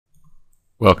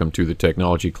Welcome to the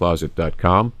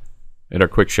technologycloset.com and our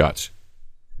quick shots.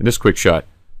 In this quick shot,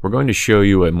 we're going to show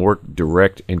you a more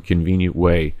direct and convenient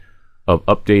way of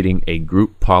updating a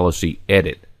group policy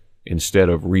edit instead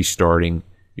of restarting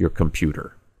your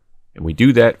computer. And we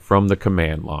do that from the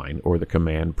command line or the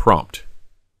command prompt.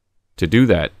 To do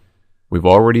that, we've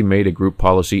already made a group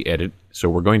policy edit,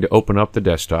 so we're going to open up the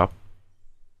desktop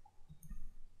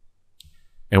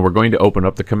and we're going to open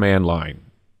up the command line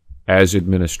as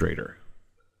administrator.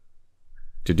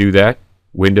 To do that,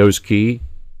 Windows key,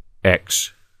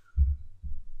 X.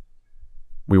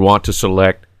 We want to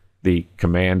select the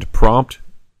command prompt,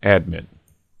 admin.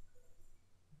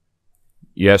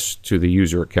 Yes to the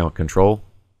user account control.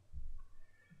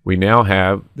 We now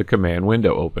have the command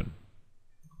window open.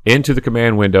 Into the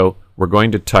command window, we're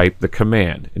going to type the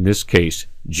command, in this case,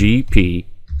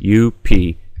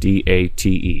 gpupdate,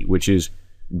 which is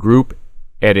group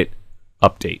edit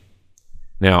update.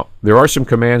 Now, there are some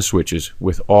command switches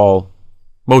with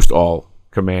most all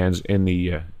commands in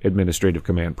the administrative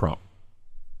command prompt.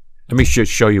 Let me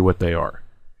just show you what they are.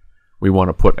 We want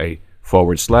to put a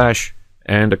 /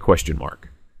 and a question mark.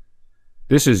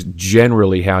 This is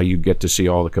generally how you get to see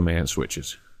all the command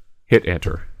switches. Hit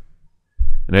enter.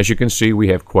 And as you can see, we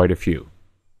have quite a few.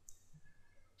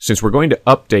 Since we're going to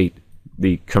update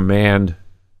the command,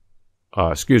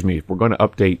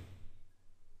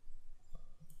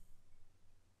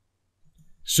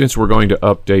 Since we're going to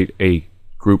update a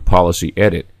group policy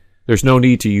edit, there's no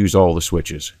need to use all the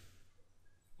switches.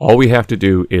 All we have to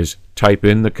do is type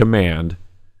in the command,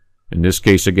 in this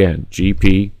case again,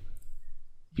 gpupdate,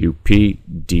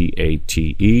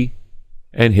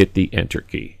 and hit the enter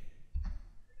key.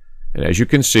 And as you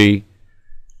can see,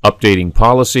 updating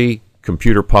policy,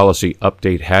 computer policy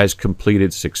update has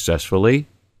completed successfully.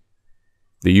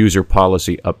 The user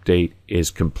policy update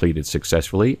is completed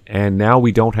successfully, and now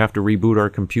we don't have to reboot our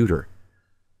computer.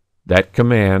 That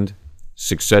command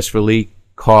successfully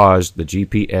caused the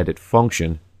gpedit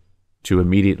function to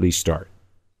immediately start.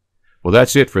 Well,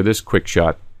 that's it for this quick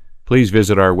shot. Please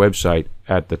visit our website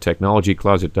at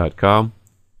thetechnologycloset.com,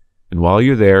 and while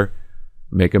you're there,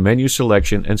 make a menu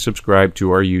selection and subscribe to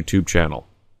our YouTube channel.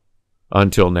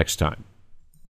 Until next time.